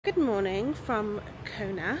Good morning from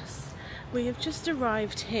Kaunas. We have just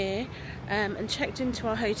arrived here and checked into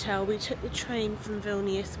our hotel. We took the train from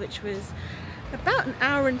Vilnius, which was about an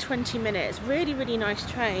hour and 20 minutes. Really nice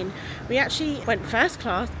train. We actually went first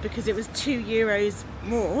class because it was €2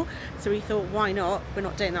 more, so we thought why not. We're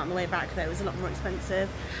not doing that on the way back though, it was a lot more expensive.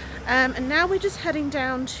 And now we're just heading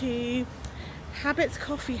down to Habit's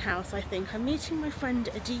Coffee House, I think. I'm meeting my friend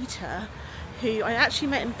Edita, who I actually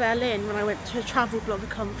met in Berlin when I went to a travel blogger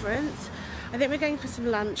conference. I think we're going for some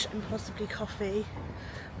lunch and possibly coffee,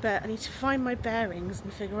 but I need to find my bearings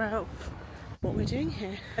and figure out what we're doing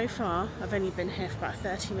here. So far, I've only been here for about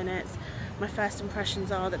 30 minutes. My first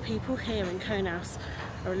impressions are that people here in Kaunas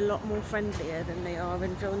are a lot more friendlier than they are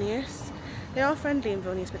in Vilnius. They are friendly in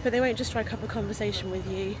Vilnius, but they won't just strike up a conversation with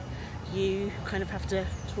you. You kind of have to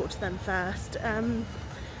talk to them first.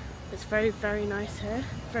 It's very nice here,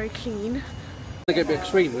 very clean. They get a bit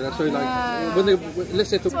extreme with that, so like when they let's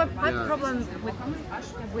say. So my problem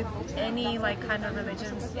with any like kind of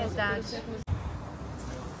religions is that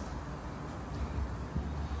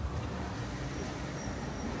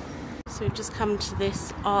So we've just come to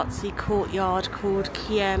this artsy courtyard called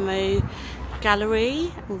Kiemo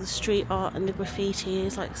Gallery. All the street art and the graffiti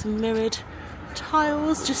is like some mirrored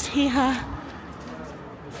tiles just here.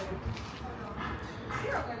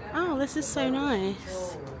 Oh, this is so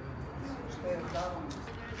nice.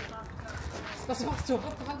 That's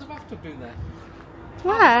the bathtub doing there.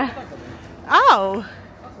 Where? Oh!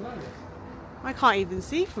 I can't even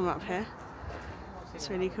see from up here. It's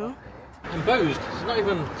really cool. Embossed. It's not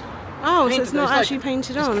even. Oh, painted, so it's not like, actually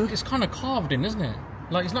painted on. It's kind of carved in, isn't it?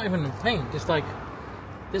 Like it's not even paint. It's like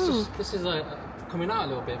this is coming out a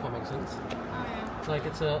little bit, if that makes sense. oh yeah. Like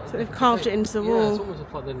it's a. So they've carved it into the wall. Yeah, it's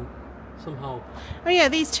almost like then somehow. Oh yeah,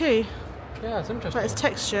 these two. Yeah, it's interesting. Like it's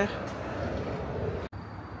texture.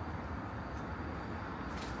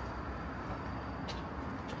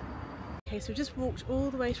 Okay, so we just walked all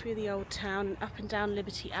the way through the old town, up and down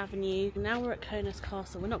Liberty Avenue. Now we're at Kaunas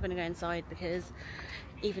Castle. We're not going to go inside because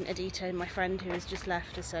even Edita, my friend who has just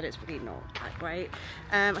left, has said it's really not that great.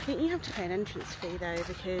 I think you have to pay an entrance fee though,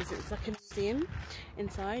 because it's like a museum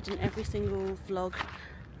inside, and every single vlog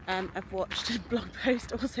I've watched and blog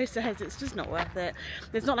post also says it's just not worth it.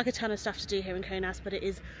 There's not like a ton of stuff to do here in Kaunas, but it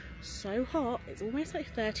is so hot. It's almost like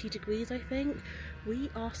 30 degrees, I think. We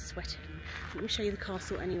are sweating. Let me show you the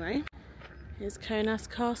castle anyway. Here's Kaunas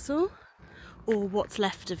Castle, or what's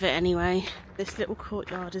left of it anyway. This little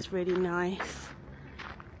courtyard is really nice,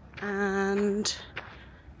 and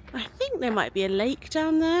I think there might be a lake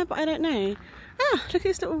down there, but I don't know. Ah, look at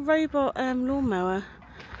this little robot lawnmower.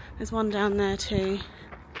 There's one down there too.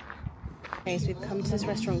 Okay, so we've come to this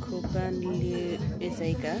restaurant called Bernlu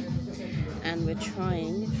Izega, and we're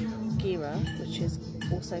trying gira, which is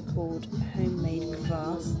also called homemade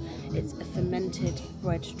kvass. It's a fermented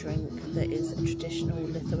bread drink that is a traditional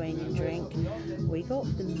Lithuanian drink. We got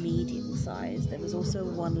the medium size. There was also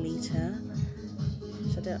 1 litre.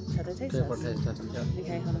 Should I taste this?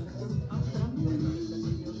 Okay, hold on.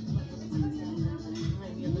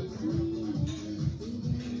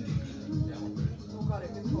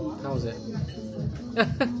 How was it?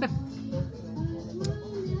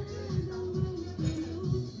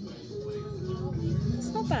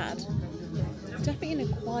 Bad. It's definitely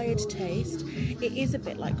an acquired taste. It is a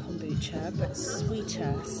bit like kombucha, but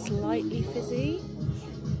sweeter, slightly fizzy.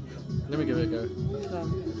 Let me give it a go.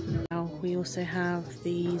 Now we also have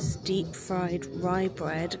these deep fried rye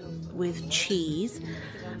bread with cheese.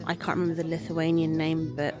 I can't remember the Lithuanian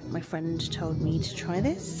name, but my friend told me to try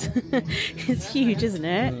this. It's huge, isn't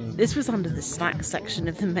it? This was under the snacks section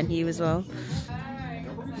of the menu as well.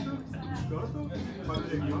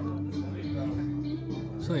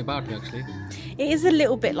 Something about it actually. It is a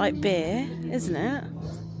little bit like beer, isn't it?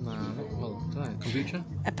 Nah, well, I don't know. Kombucha?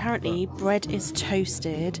 Apparently bread is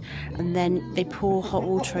toasted and then they pour hot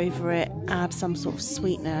water over it, add some sort of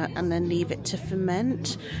sweetener, and then leave it to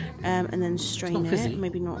ferment, and then strain it.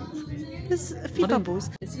 Maybe not. There's a few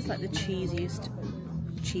bubbles. This is like the cheesiest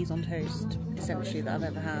cheese on toast, essentially, that I've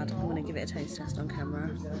ever had. I'm going to give it a taste test on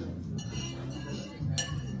camera.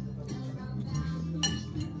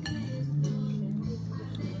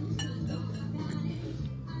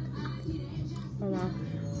 Oh wow.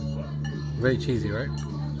 Very cheesy, right?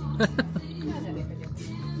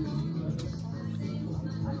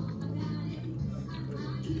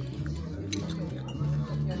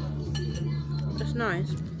 It's nice.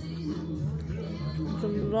 There's a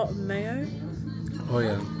lot of mayo. Oh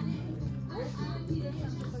yeah.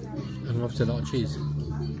 And obviously a lot of cheese.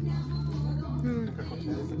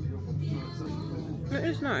 It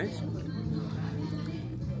is nice.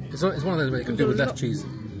 It's one of those where you can do with less cheese.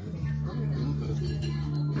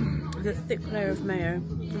 with a thick layer of mayo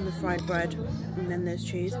and the fried bread, and then there's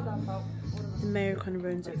cheese. The mayo kind of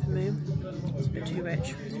ruins it for me. It's a bit too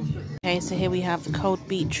rich. Okay, so here we have the cold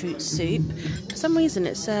beetroot soup. For some reason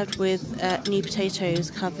it's served with new potatoes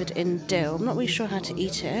covered in dill. I'm not really sure how to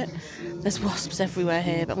eat it. There's wasps everywhere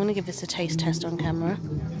here, but I'm going to give this a taste test on camera.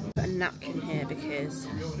 Put a napkin here because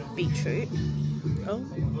beetroot. Oh,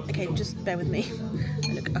 okay, just bear with me.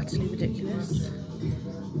 I look utterly ridiculous.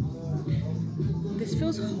 This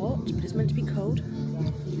feels hot, but it's meant to be cold.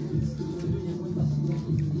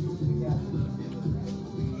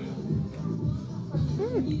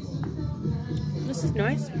 This is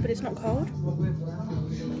nice, but it's not cold.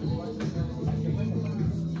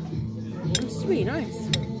 This is really nice.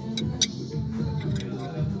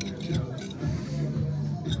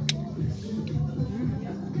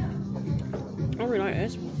 I really like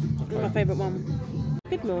this. It's my favourite one.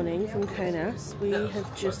 Good morning from Kaunas. We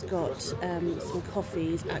have just got some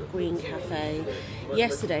coffees at Green Cafe.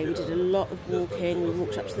 Yesterday we did a lot of walking. We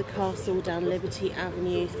walked up to the castle, down Liberty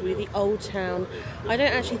Avenue, through the old town. I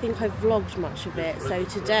don't actually think I've vlogged much of it, so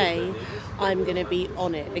today I'm going to be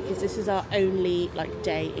on it because this is our only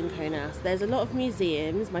day in Kaunas. There's a lot of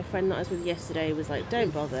museums. My friend that I was with yesterday was like,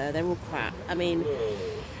 don't bother, they're all crap. I mean,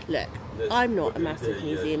 look, I'm not a massive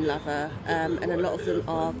museum lover, and a lot of them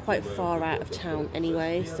are quite far out of town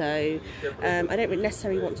anyway, so I don't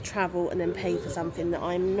necessarily want to travel and then pay for something that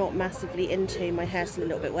I'm not massively into. My hair's still a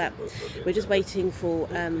little bit wet. We're just waiting for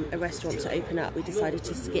a restaurant to open up. We decided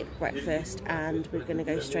to skip breakfast and we're going to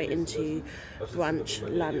go straight into brunch,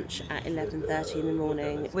 lunch at 11:30 in the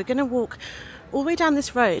morning. We're going to walk all the way down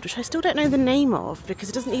this road, which I still don't know the name of because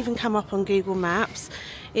it doesn't even come up on Google Maps.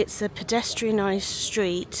 It's a pedestrianised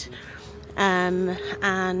street,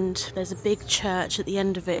 and there's a big church at the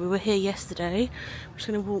end of it. We were here yesterday. We're just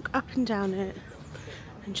going to walk up and down it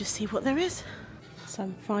and just see what there is. So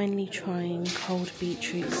I'm finally trying cold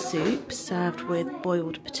beetroot soup served with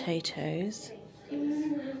boiled potatoes.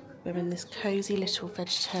 We're in this cosy little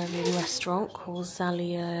vegetarian restaurant called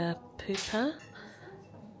Zalia Pupa.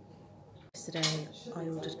 Yesterday I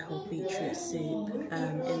ordered cold beetroot soup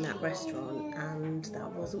in that restaurant, and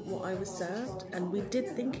that wasn't what I was served, and we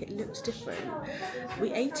did think it looked different.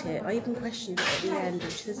 We ate it, I even questioned it at the end,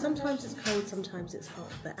 and she said sometimes it's cold, sometimes it's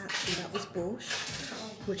hot, but actually that was borscht,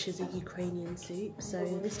 which is a Ukrainian soup, so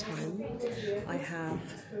this time I have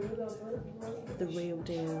the real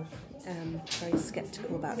deal. Very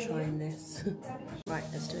sceptical about trying this. Right,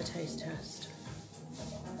 let's do a taste test.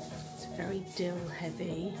 It's very dill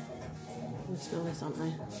heavy. You can smell this, aren't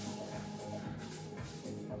they?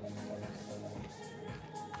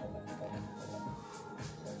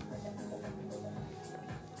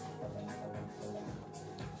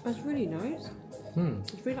 That's really nice.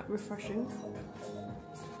 It's really refreshing.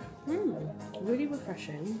 Really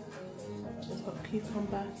refreshing. It's got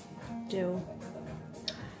cucumber, dill,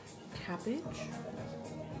 cabbage.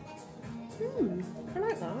 I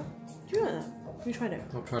like that. Do you like that? Have you tried it?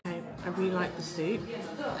 I'll try. I really like the soup.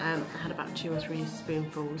 I had about 2 or 3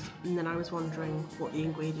 spoonfuls, and then I was wondering what the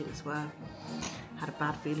ingredients were. Had a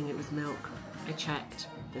bad feeling it was milk. I checked.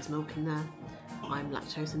 There's milk in there. I'm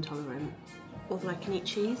lactose intolerant, although I can eat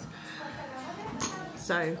cheese,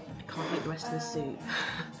 so I can't eat the rest of the soup.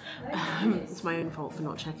 It's my own fault for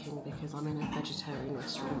not checking because I'm in a vegetarian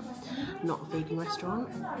restaurant, not a vegan restaurant.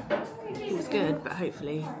 It was good, but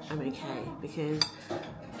hopefully I'm okay because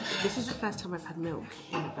this is the first time I've had milk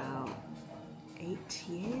in about 8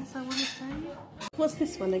 years, I want to say. What's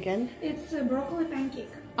this one again? It's a broccoli pancake.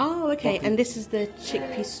 Oh, okay, and this is the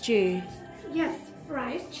chickpea stew. Yes,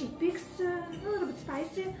 rice, chickpeas, a little bit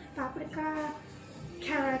spicy, paprika,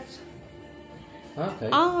 carrot. Okay.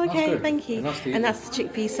 Oh, okay, That's thank you. And that's the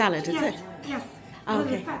chickpea salad, is it? Yes. Oh,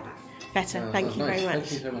 okay. Feta. Better, thank you very much.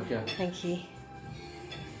 Thank you so much, yeah. Thank you.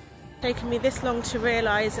 It's taken me this long to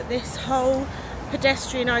realise that this whole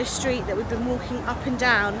pedestrianised street that we've been walking up and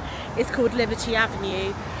down is called Liberty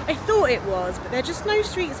Avenue. I thought it was, but there are just no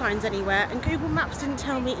street signs anywhere, and Google Maps didn't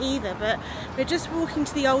tell me either, but we're just walking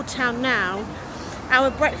to the old town now.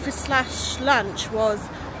 Our breakfast / lunch was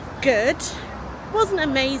good. Wasn't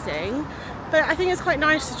amazing, but I think it's quite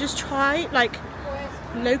nice to just try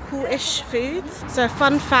local-ish foods. So a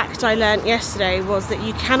fun fact I learnt yesterday was that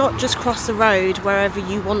you cannot just cross the road wherever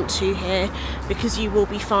you want to here because you will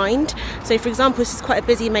be fined. So for example, this is quite a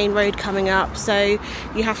busy main road coming up, so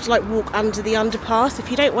you have to walk under the underpass.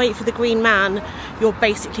 If you don't wait for the green man, you're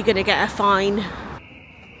basically going to get a fine.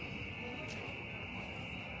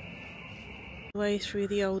 Way through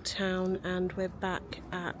the old town, and we're back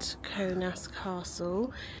at Kaunas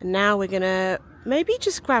Castle. And now we're gonna maybe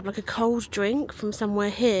just grab like a cold drink from somewhere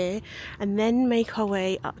here and then make our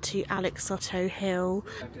way up to Alexotto Hill.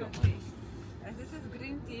 This is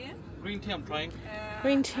green tea. Green tea I'm trying.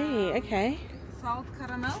 Green tea, okay. Salt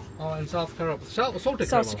caramel. Oh, and salted caramel. Salted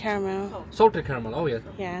Salted caramel. caramel. Salted caramel, oh yeah.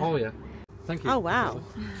 Yeah. Oh yeah. Thank you. Oh wow.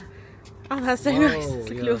 Oh, that's so Wow, nice. It's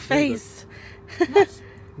like yeah, a little very good. face.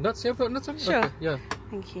 Nuts, yeah, put nuts on? Sure. Okay, yeah.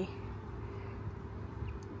 Thank you.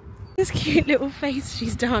 This cute little face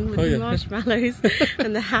she's done with the marshmallows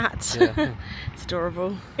and the hat. Yeah. It's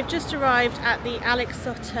adorable. We've just arrived at the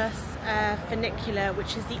Alexotto funicular,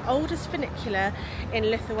 which is the oldest funicular in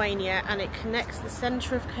Lithuania, and it connects the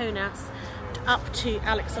centre of Kaunas up to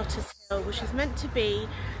Alexotto Hill, which is meant to be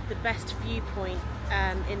the best viewpoint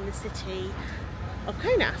in the city of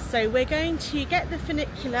Kaunas. So we're going to get the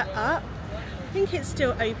funicular up, I think it's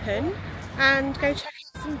still open, and go check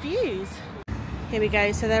out some views. Here we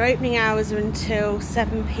go, so their opening hours are until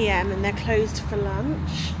 7 PM and they're closed for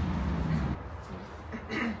lunch.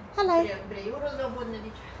 Hello.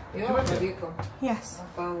 Yes.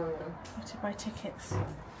 I have to buy tickets.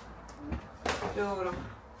 €2.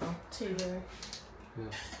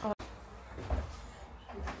 Yeah.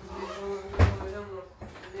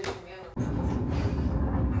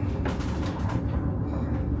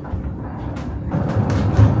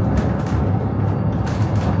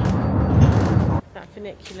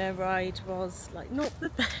 Funicular ride was like not the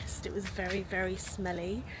best. It was very, very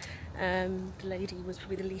smelly. The lady was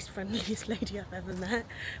probably the least friendliest lady I've ever met.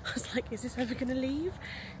 I was like, is this ever going to leave?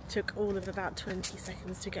 Took all of about 20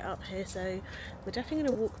 seconds to get up here, so we're definitely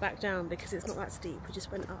going to walk back down because it's not that steep. We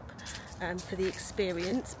just went up for the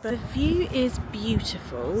experience. But the view is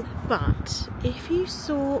beautiful, but if you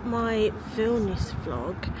saw my Vilnius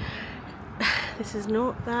vlog, this is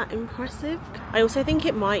not that impressive. I also think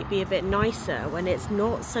it might be a bit nicer when it's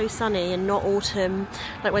not so sunny and not autumn,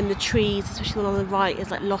 like when the trees, especially the one on the right, has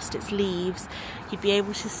like lost its leaves. You'd be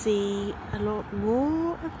able to see a lot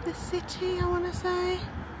more of the city, I want to say.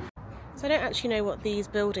 So I don't actually know what these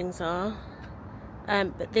buildings are,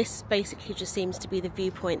 but this basically just seems to be the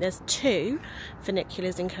viewpoint. There's 2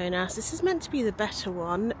 funiculars in Kaunas. This is meant to be the better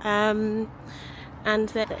one, and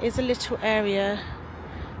there is a little area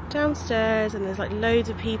downstairs, and there's like loads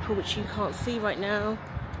of people which you can't see right now.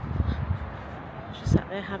 Just sat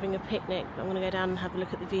there having a picnic, but I'm going to go down and have a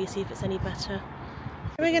look at the view, see if it's any better.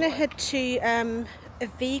 We're going to head to a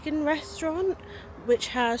vegan restaurant which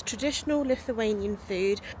has traditional Lithuanian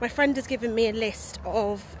food. My friend has given me a list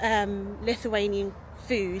of Lithuanian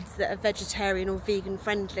foods that are vegetarian or vegan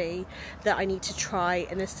friendly that I need to try,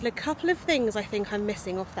 and there's still a couple of things I think I'm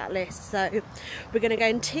missing off that list, so we're going to go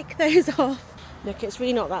and tick those off. Look, it's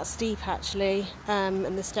really not that steep actually,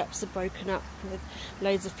 and the steps are broken up with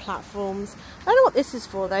loads of platforms. I don't know what this is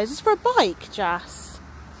for though. Is this for a bike, Jas?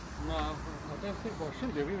 No, I don't think, well, it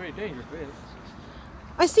shouldn't be very dangerous, really.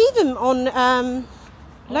 I see them on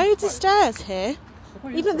loads of stairs here,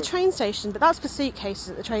 even at the train station, but that's for suitcases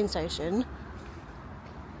at the train station.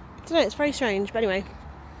 I don't know, it's very strange, but anyway,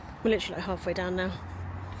 we're literally like halfway down now.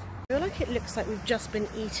 I feel like it looks like we've just been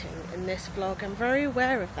eating in this vlog. I'm very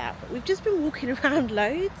aware of that, but we've just been walking around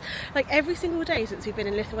loads. Like every single day since we've been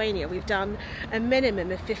in Lithuania, we've done a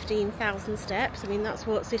minimum of 15,000 steps. I mean, that's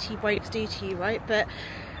what city breaks do to you, right? But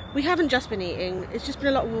we haven't just been eating. It's just been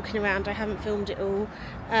a lot of walking around. I haven't filmed it all.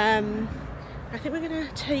 I think we're going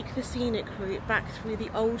to take the scenic route back through the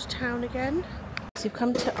old town again. So we've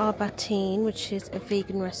come to Arbatin, which is a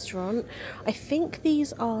vegan restaurant. I think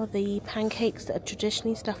these are the pancakes that are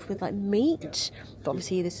traditionally stuffed with like meat, but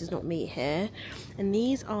obviously this is not meat here. And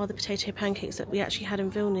these are the potato pancakes that we actually had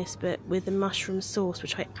in Vilnius, but with the mushroom sauce,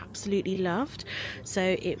 which I absolutely loved.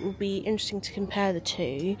 So it will be interesting to compare the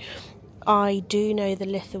two. I do know the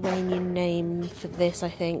Lithuanian name for this, I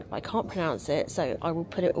think, but I can't pronounce it, so I will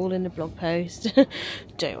put it all in the blog post.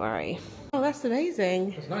 Don't worry. Oh, that's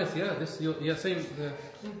amazing. It's nice, yeah. This, yeah, same.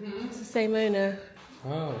 It's the same owner.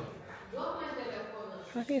 Oh.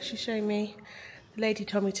 I think she's showing me. The lady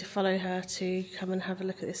told me to follow her to come and have a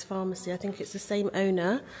look at this pharmacy. I think it's the same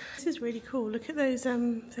owner. This is really cool. Look at those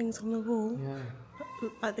things on the wall. Yeah.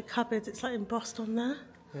 Like the cupboards, it's like embossed on there.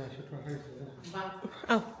 Yeah, I should try it.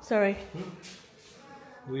 Oh, sorry.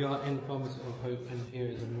 We are in Pharmacy of Hope, and here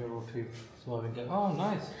is a mirror too. So I can get. Oh,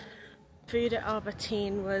 nice. Food at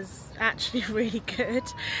Arbatin was actually really good,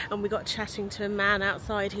 and we got chatting to a man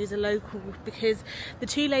outside who's a local, because the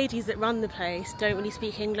 2 ladies that run the place don't really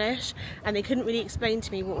speak English, and they couldn't really explain to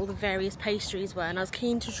me what all the various pastries were, and I was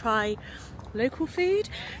keen to try local food.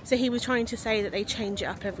 So he was trying to say that they change it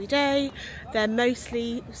up every day. They're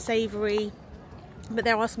mostly savoury but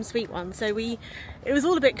there are some sweet ones. So it was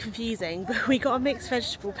all a bit confusing, but we got a mixed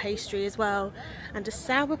vegetable pastry as well and a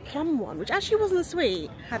sour plum one, which actually wasn't sweet.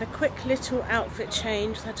 Had a quick little outfit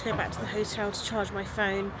change, so I had to go back to the hotel to charge my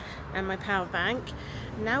phone and my power bank.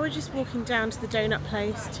 Now we're just walking down to the donut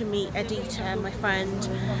place to meet Edita, my friend.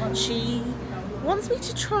 She wants me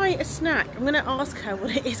to try a snack. I'm going to ask her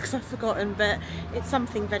what it is because I've forgotten, but it's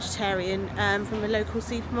something vegetarian from a local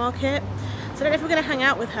supermarket. So I don't know if we're going to hang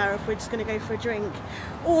out with her, if we're just going to go for a drink,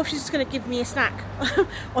 or if she's just going to give me a snack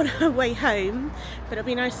on her way home. But it'll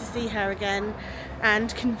be nice to see her again.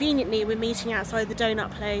 And conveniently we're meeting outside the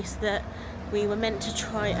donut place that we were meant to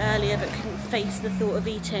try earlier but couldn't face the thought of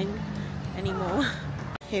eating anymore.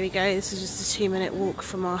 Here we go, this is just a 2-minute walk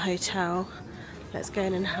from our hotel. Let's go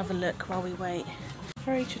in and have a look while we wait.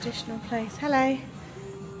 Very traditional place. Hello.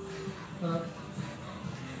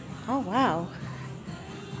 Oh wow.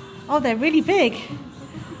 Oh, they're really big.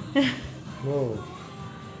 Whoa.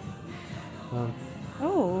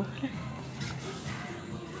 Oh.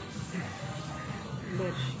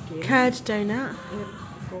 Curd donut.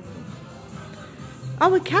 Oh,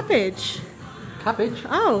 with cabbage. Cabbage?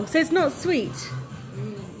 Oh, so it's not sweet?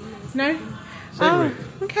 No? Savoury. Oh,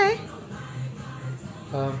 okay.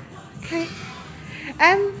 Okay.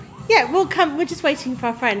 Yeah, we'll come. We're just waiting for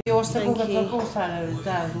our friend. Thank you. So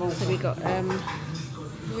we got curd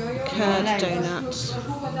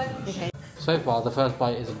donut. Okay. So far, the first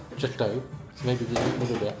bite is just dough, so maybe just a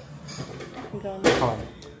little bit. Go on. Fine.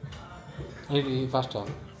 I need to eat faster.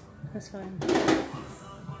 That's fine.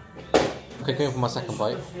 Okay, going for my second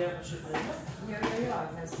bite.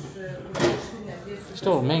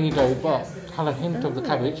 Still mainly dough, but had a hint of the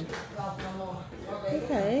cabbage.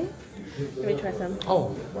 Okay. Let me try some.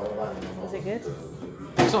 Oh, Is it good?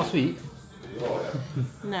 it's not sweet.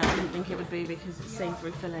 No, I didn't think it would be because it's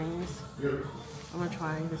savoury fillings. I'm going to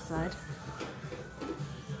try this side.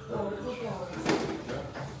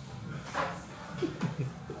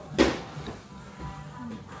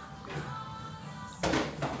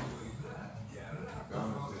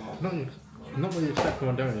 Not what you expect from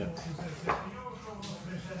a donut.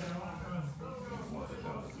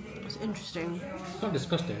 It's interesting. It's not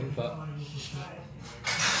disgusting, but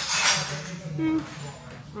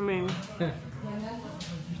I mean, yeah.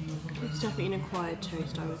 it's definitely an acquired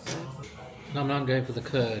taste, I would say. Now I'm not going for the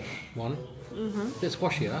curd one. A bit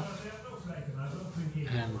squashier.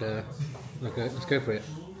 And let's go for it.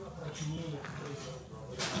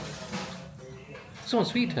 It's not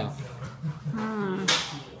sweeter.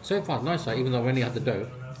 So far, nicer, even though I've only had the dough.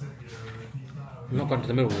 I'm not gone to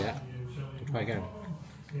the middle yet. I'll try again.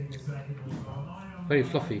 Very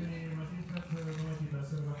fluffy.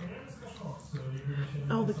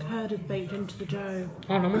 Oh, the curd is baked into the dough.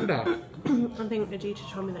 Oh, no wonder. I think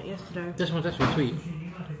Edita told me that yesterday. This one's actually sweet.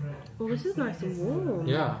 Well, this is nice and warm.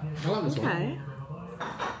 Yeah, I like this one. Okay.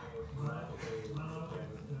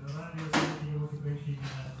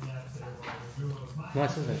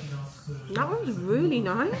 Nice, isn't it? That one's really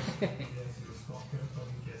nice.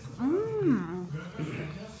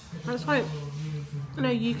 That's like, you know,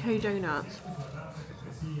 UK donuts.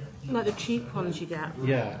 Like the cheap ones you get.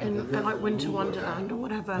 Yeah. In like Winter Wonderland or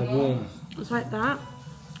whatever. They're warm. It's like that,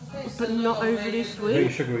 but not overly Very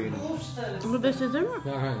sweet. sugary, you know. But this isn't.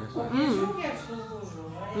 Yeah,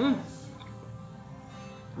 right.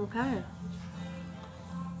 Okay.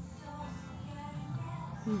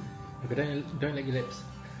 Okay, don't lick your lips.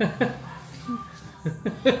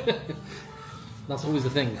 That's always the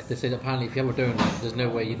thing. They say that apparently if you have a donut, there's no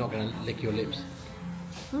way you're not going to lick your lips.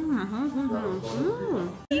 So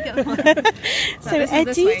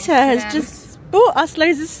Edita has just bought us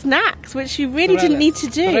loads of snacks, which she really didn't need to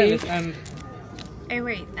do. And Oh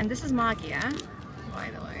wait, and this is Magia, by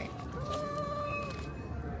the way.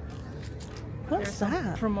 What's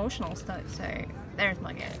that? Promotional stuff, so there's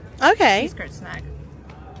Magia. Okay. Cheese curd snack.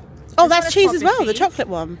 Oh, This one that's is cheese poppy as well, the seeds. chocolate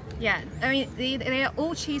one. Yeah, I mean, they are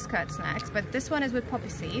all cheese curd snacks, but this one is with poppy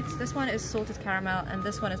seeds, this one is salted caramel, and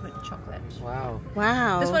this one is with chocolate. wow.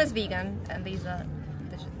 Wow. This one is vegan, and these are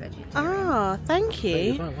vegetarian. Ah, thank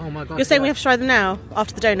you. Oh my god. You're saying we have to try them now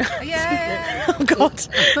after the donut? Yeah. Oh god.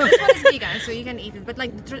 This one is vegan, so you can eat it. But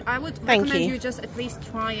like, I would Thank recommend you. you just at least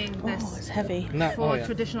trying this Oh, it's heavy. No, for yeah.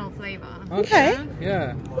 traditional flavor. Okay.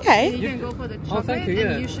 Yeah. Okay. You can go for the chocolate, thank you,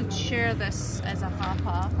 yeah. and you should share this as a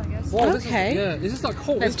half-half, I guess. Wow, Okay. This is like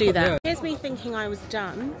hot. Let's This do that. yeah. Here's me thinking I was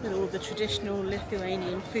done with all the traditional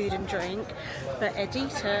Lithuanian food and drink, but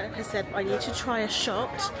Edita has said I need to try a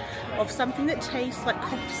shot of something that tastes like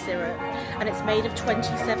cough syrup, and it's made of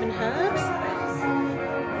 27 herbs.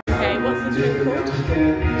 Okay, what's the drink called?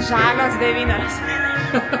 Žalios devynios.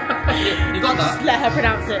 You got Just that? let her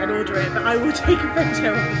pronounce it and order it, but I will take a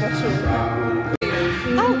photo of the bottle.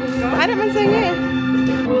 Oh, I don't mind saying it.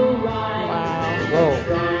 Wow.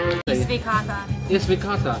 Whoa. Isvikata. Yes,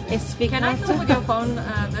 Vikata. Can I put your phone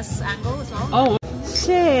this angle as well? Oh,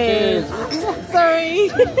 Cheers. Sorry.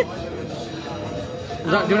 is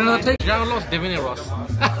that, do you want another take? John lost Divini Ross.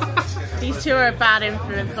 These two are a bad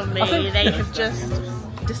influence on me. They have just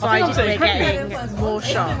decided we're saying getting more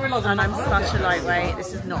shots, and I'm such a lightweight.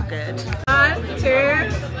 This is not good. 1, 2.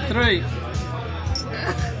 3.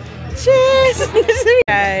 Cheers!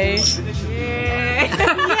 Okay.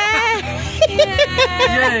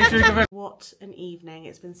 Yeah, should we go back? What an evening.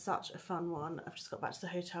 It's been such a fun one. I've just got back to the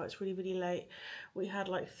hotel. It's really, really late. We had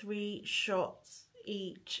like 3 shots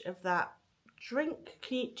each of that drink.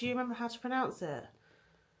 Do you remember how to pronounce it?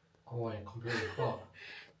 Oh, I completely forgot.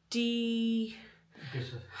 I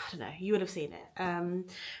don't know, you would have seen it.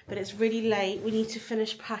 But it's really late. We need to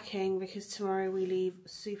finish packing because tomorrow we leave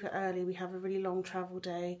super early. We have a really long travel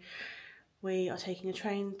day. We are taking a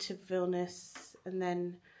train to Vilnius and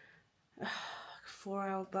then a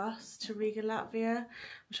 4-hour bus to Riga, Latvia,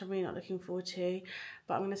 which I'm really not looking forward to.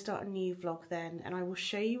 But I'm going to start a new vlog then, and I will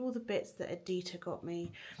show you all the bits that Edita got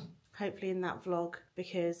me, hopefully in that vlog,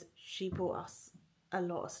 because she bought us a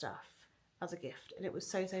lot of stuff as a gift, and it was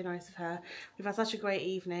so nice of her. We've had such a great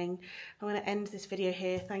evening. I'm going to end this video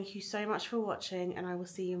here. Thank you so much for watching, and I will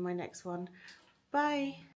see you in my next one. Bye.